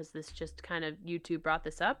fan? Was this just kind of YouTube brought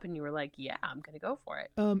this up and you were like, yeah, I'm gonna go for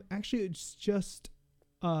it? actually it's just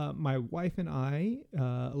my wife and I,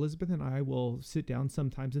 Elizabeth and I, will sit down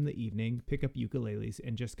sometimes in the evening, pick up ukuleles,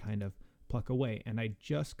 and just kind of pluck away. And I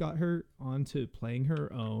just got her onto playing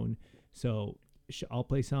her own, so I'll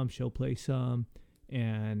play some, she'll play some,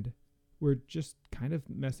 and we're just kind of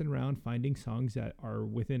messing around, finding songs that are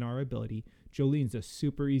within our ability. Jolene's a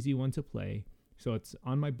super easy one to play, so it's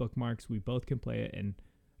on my bookmarks. We both can play it, and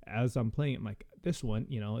as I'm playing it, I'm like, this one,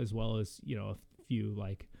 as well as a few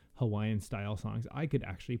like Hawaiian style songs, I could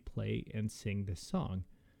actually play and sing this song.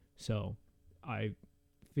 So I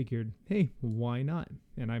figured, hey, why not?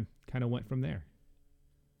 And I kind of went from there.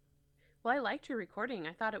 Well, I liked your recording.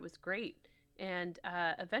 I thought it was great. And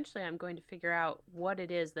eventually, I'm going to figure out what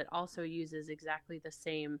it is that also uses exactly the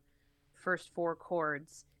same first four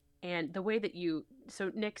chords. And the way that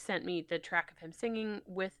so Nick sent me the track of him singing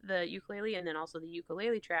with the ukulele, and then also the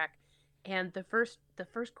ukulele track. And the first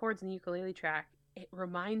chords in the ukulele track, it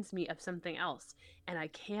reminds me of something else, and I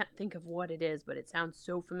can't think of what it is, but it sounds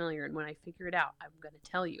so familiar. And when I figure it out, I'm going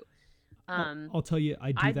to tell you. I'll, Um, I'll tell you,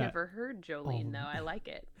 I do I'd that never heard Jolene all. though. I like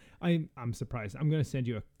it. I'm surprised. I'm gonna send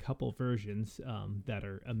you a couple versions that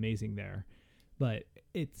are amazing there, but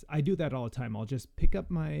I do that all the time. I'll just pick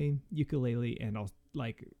up my ukulele and I'll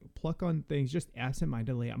like pluck on things just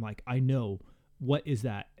absentmindedly. I'm like, I know what is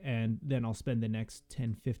that, and then I'll spend the next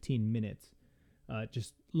 10, 15 minutes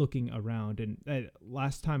just looking around. And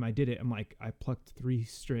last time I did it, I'm like, I plucked three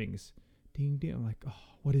strings, ding ding. I'm like, oh,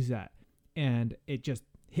 what is that? And it just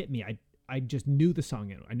hit me. I just knew the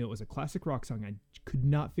song. I knew it was a classic rock song. I could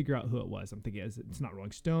not figure out who it was. I'm thinking it's not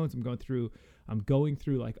Rolling Stones. I'm going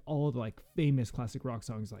through like all the like famous classic rock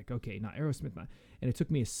songs. Like, okay, not Aerosmith, not. And it took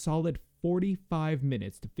me a solid 45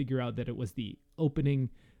 minutes to figure out that it was the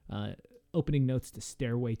uh, opening notes to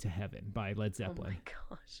 "Stairway to Heaven" by Led Oh my Zeppelin.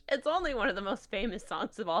 gosh. It's only one of the most famous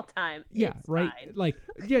songs of all time. Yeah, It's right. fine. Like,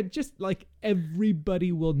 yeah, just like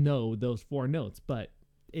everybody will know those four notes, but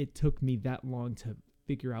it took me that long to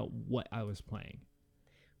figure out what I was playing.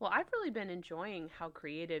 Well, I've really been enjoying how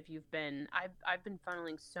creative you've been. I've been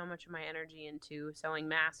funneling so much of my energy into sewing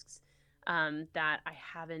masks that I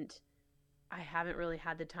haven't really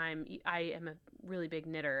had the time. I am a really big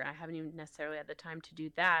knitter. I haven't even necessarily had the time to do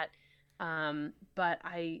that. But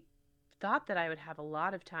I thought that I would have a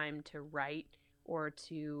lot of time to write or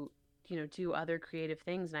to, do other creative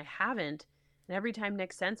things, and I haven't. And every time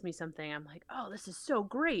Nick sends me something, I'm like, oh, this is so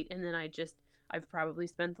great. And then I've probably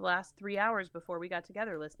spent the last 3 hours before we got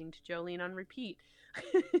together listening to Jolene on repeat.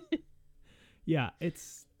 Yeah,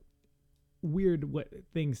 it's weird what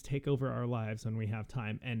things take over our lives when we have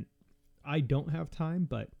time. And I don't have time,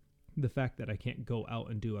 but the fact that I can't go out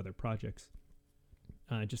and do other projects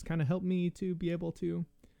just kind of helped me to be able to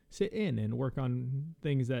sit in and work on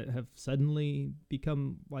things that have suddenly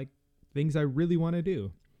become like things I really want to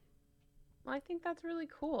do. Well, I think that's really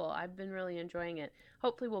cool. I've been really enjoying it.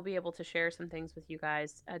 Hopefully, we'll be able to share some things with you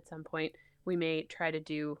guys at some point. We may try to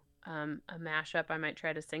do a mashup. I might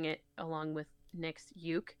try to sing it along with Nick's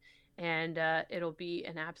uke, and it'll be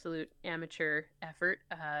an absolute amateur effort.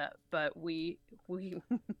 But we we'll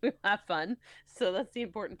have fun, so that's the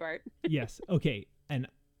important part. Yes. Okay. And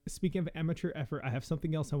speaking of amateur effort, I have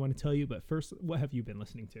something else I want to tell you. But first, what have you been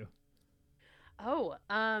listening to? Oh,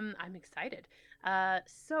 I'm excited.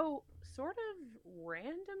 So sort of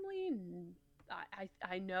randomly,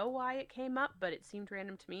 I know why it came up, but it seemed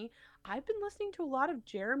random to me. I've been listening to a lot of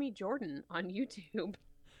Jeremy Jordan on YouTube.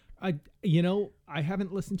 I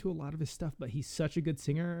haven't listened to a lot of his stuff, but he's such a good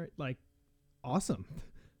singer. Like, awesome.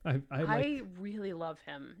 I like. I really love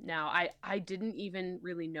him. Now, I didn't even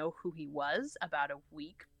really know who he was about a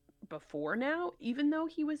week before now, even though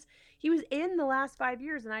he was in the last 5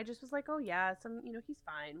 years, and I just was like, oh yeah, he's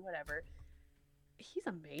fine, whatever. He's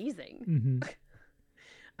amazing. Mm-hmm.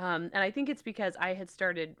 And I think it's because I had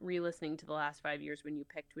started re-listening to the last 5 years when you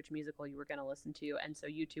picked which musical you were going to listen to, and so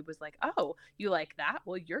YouTube was like, oh, you like that?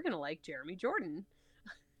 Well, you're going to like Jeremy Jordan.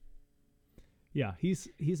 Yeah, he's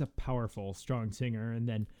a powerful, strong singer, and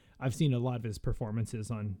then I've seen a lot of his performances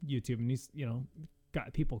on YouTube, and he's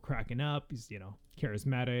got people cracking up. He's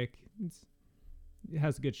charismatic. He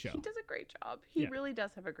has a good show. He does a great job. He really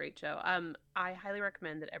does have a great show. I highly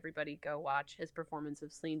recommend that everybody go watch his performance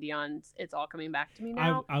of Celine Dion's "It's All Coming Back to Me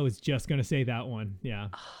Now." I was just gonna say that one. Yeah,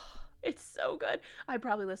 it's so good. I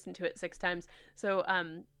probably listened to it 6 times. So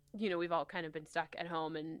we've all kind of been stuck at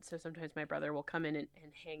home, and so sometimes my brother will come in and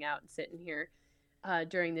hang out and sit in here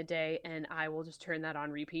during the day, and I will just turn that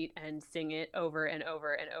on repeat and sing it over and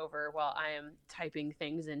over and over while I am typing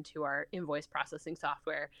things into our invoice processing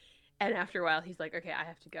software. And after a while, he's like, okay, I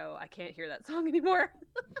have to go. I can't hear that song anymore.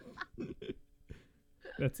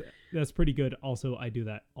 That's pretty good. Also, I do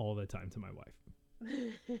that all the time to my wife.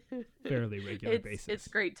 Fairly regular basis. It's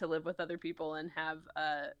great to live with other people and have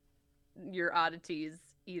your oddities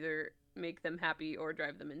either make them happy or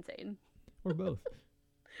drive them insane. Or both.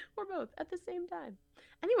 Or both at the same time.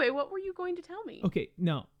 Anyway, what were you going to tell me? Okay,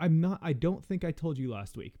 no, I don't think I told you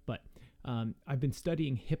last week, but I've been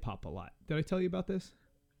studying hip hop a lot. Did I tell you about this?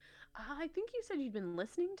 I think you said you'd been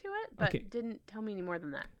listening to it, but didn't tell me any more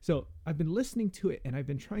than that. So I've been listening to it, and I've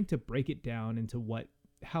been trying to break it down into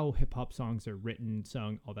how hip hop songs are written,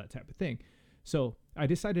 sung, all that type of thing. So I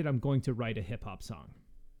decided I'm going to write a hip hop song.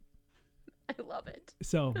 I love it.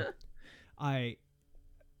 So I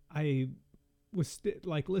was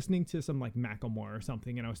listening to some like Macklemore or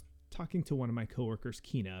something, and I was talking to one of my coworkers,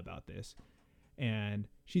 Keena, about this. And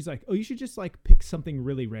she's like, oh, you should just like pick something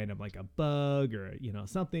really random, like a bug or,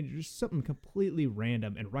 just something completely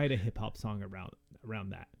random and write a hip hop song around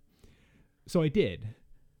that. So I did.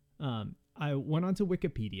 I went onto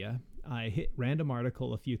Wikipedia. I hit random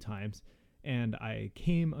article a few times, and I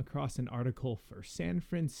came across an article for San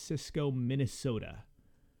Francisco, Minnesota,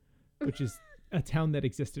 which is a town that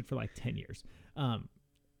existed for like 10 years.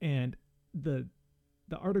 And the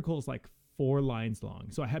article is like 4 lines long.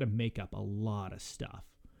 So I had to make up a lot of stuff,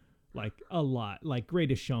 like a lot, like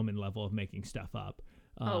Greatest Showman level of making stuff up.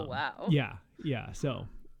 Oh, wow. Yeah. Yeah. So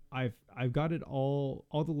I've got it all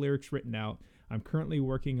the lyrics written out. I'm currently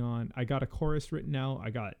working on, I got a chorus written out. I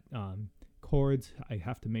got chords. I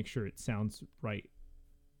have to make sure it sounds right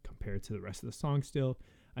compared to the rest of the song still.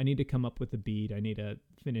 I need to come up with a beat. I need to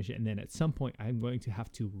finish it. And then at some point I'm going to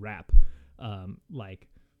have to rap like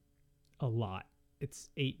a lot. It's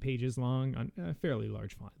 8 pages long on a fairly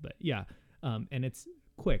large font, but yeah. And it's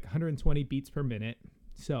quick, 120 beats per minute.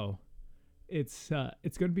 So it's going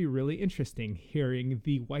to be really interesting hearing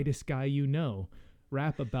the whitest guy you know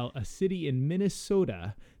rap about a city in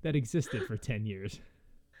Minnesota that existed for 10 years.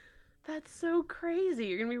 That's so crazy.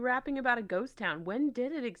 You're going to be rapping about a ghost town. When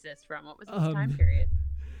did it exist from? What was its time period?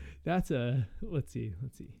 Let's see.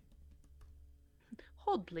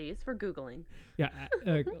 Hold, please, for Googling. Yeah,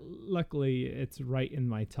 luckily it's right in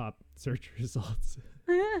my top search results.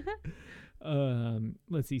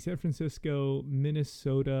 Let's see, San Francisco,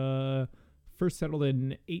 Minnesota, first settled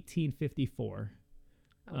in 1854.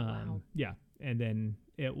 Oh, wow. Yeah, and then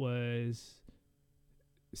it was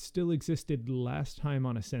still existed last time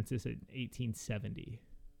on a census in 1870.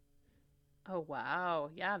 Oh, wow.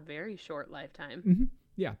 Yeah, very short lifetime. Mm-hmm.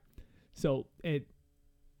 Yeah. So it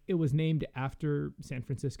was named after San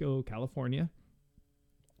Francisco, California.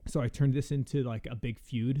 So I turned this into like a big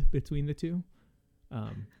feud between the two.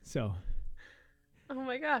 So. Oh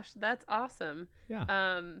my gosh, that's awesome.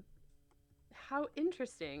 Yeah. How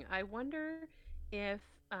interesting. I wonder if,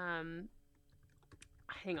 hang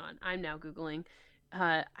on, I'm now Googling.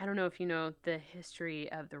 I don't know if you know the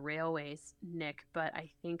history of the railways, Nick, but I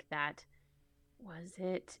think that, was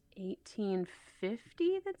it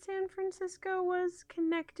 1850 that San Francisco was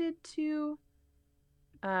connected to?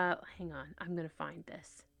 Hang on, I'm going to find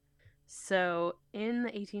this. So in the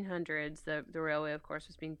 1800s, the railway, of course,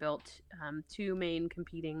 was being built. 2 main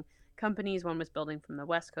competing companies. One was building from the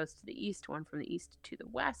west coast to the east, one from the east to the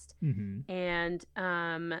west. Mm-hmm. And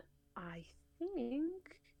I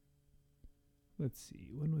think... Let's see,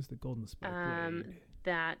 when was the Golden Spike laid?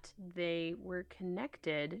 That they were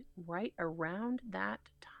connected right around that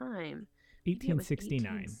time.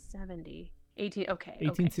 1869. 1870.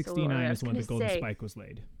 1869 is when the Golden Spike was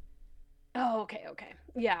laid. Okay.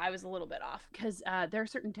 Yeah, I was a little bit off because there are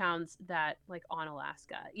certain towns that, like on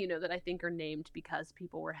Alaska, that I think are named because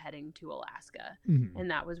people were heading to Alaska, Mhm.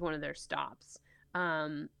 and that was one of their stops.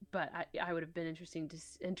 But I would have been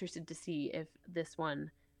interested to see if this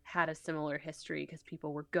one had a similar history because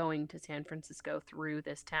people were going to San Francisco through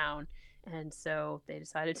this town, and so they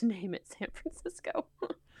decided to name it San Francisco.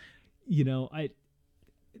 I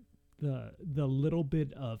the little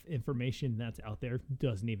bit of information that's out there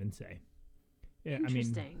doesn't even say. Yeah, I mean,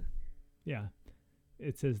 Interesting. yeah,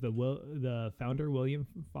 it says the founder William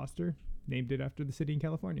Foster named it after the city in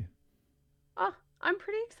California. Oh, I'm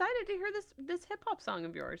pretty excited to hear this hip hop song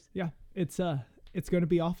of yours. Yeah, it's going to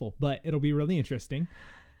be awful, but it'll be really interesting,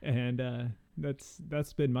 and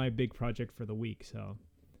that's been my big project for the week. So,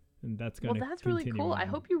 and that's going Well, to that's really continue cool. I on.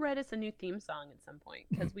 hope you write us a new theme song at some point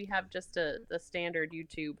because we have just the standard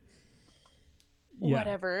YouTube Yeah,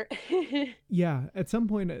 whatever. yeah. At some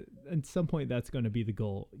point, that's going to be the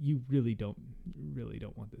goal. You really don't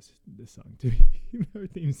want this song to be our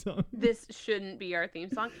theme song. This shouldn't be our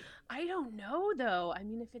theme song. I don't know though. I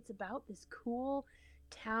mean, if it's about this cool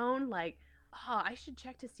town, like, oh, I should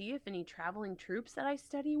check to see if any traveling troops that I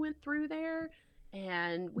study went through there.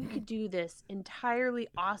 And we could do this entirely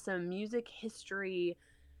awesome music history.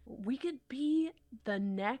 We could be the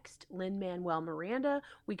next Lin-Manuel Miranda.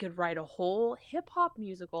 We could write a whole hip hop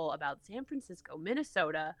musical about San Francisco,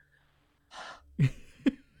 Minnesota.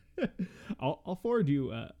 I'll forward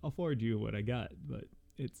you. I'll forward you what I got, but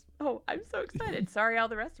it's Oh, I'm so excited. Sorry, all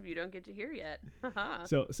the rest of you don't get to hear yet.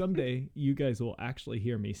 so someday you guys will actually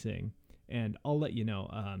hear me sing, and I'll let you know.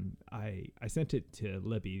 I sent it to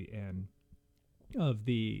Libby and of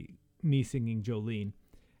the me singing Jolene,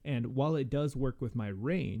 and while it does work with my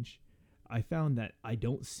range, I found that I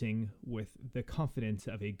don't sing with the confidence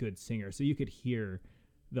of a good singer. So you could hear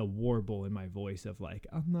the warble in my voice of like,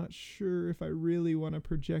 I'm not sure if I really want to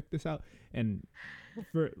project this out. And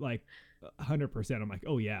for like 100%, I'm like,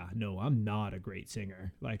 oh yeah, no, I'm not a great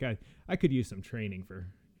singer. Like I could use some training for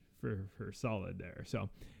solid there. So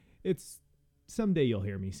it's someday you'll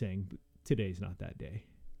hear me sing. But today's not that day.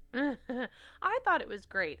 I thought it was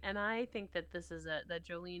great, and I think that that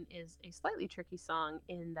Jolene is a slightly tricky song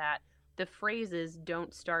in that the phrases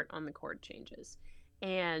don't start on the chord changes,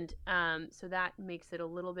 and so that makes it a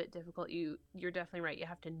little bit difficult. You're definitely right. You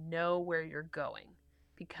have to know where you're going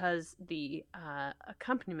because the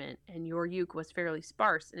accompaniment and your uke was fairly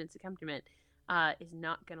sparse in its accompaniment is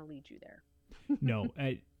not going to lead you there. No,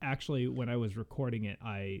 actually, when I was recording it,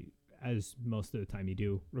 as most of the time you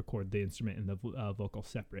do, record the instrument and the vocal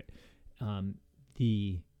separate.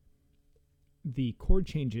 The chord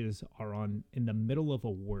changes are in the middle of a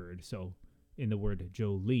word. So in the word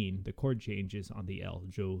Jolene, the chord change is on the L.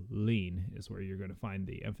 Jolene is where you're going to find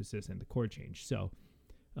the emphasis and the chord change. So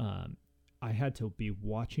I had to be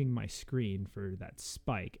watching my screen for that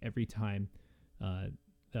spike every time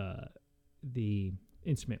the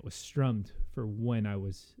instrument was strummed for when I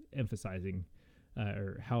was emphasizing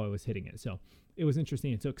or how I was hitting it. So it was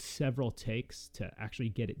interesting. It took several takes to actually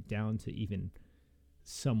get it down to even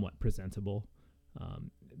somewhat presentable.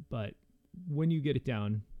 But when you get it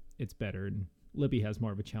down, it's better. And Libby has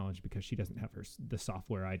more of a challenge because she doesn't have the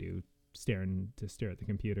software I do stare at the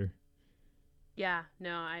computer. Yeah,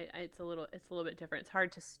 no, it's a little bit different. It's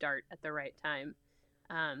hard to start at the right time,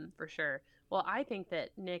 for sure. Well, I think that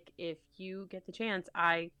Nick, if you get the chance,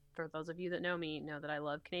 for those of you that know me, know that I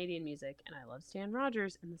love Canadian music and I love Stan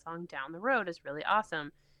Rogers, and the song Down the Road is really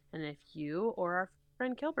awesome. And if you or our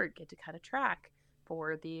friend Gilbert get to cut a track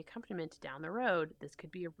for the accompaniment to Down the Road, this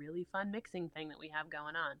could be a really fun mixing thing that we have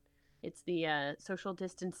going on. It's the social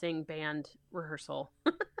distancing band rehearsal.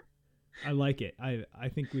 I like it. I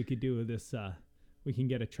think we could do this. We can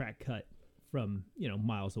get a track cut from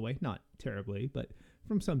miles away, not terribly, but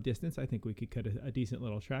from some distance. I think we could cut a decent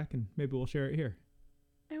little track, and maybe we'll share it here.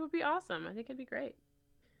 It would be awesome. I think it'd be great.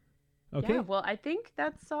 Okay. Yeah, well, I think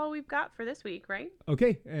that's all we've got for this week, right?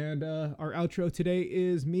 Okay, and our outro today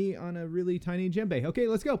is me on a really tiny djembe. Okay,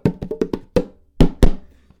 let's go.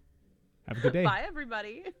 Have a good day. Bye,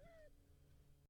 everybody.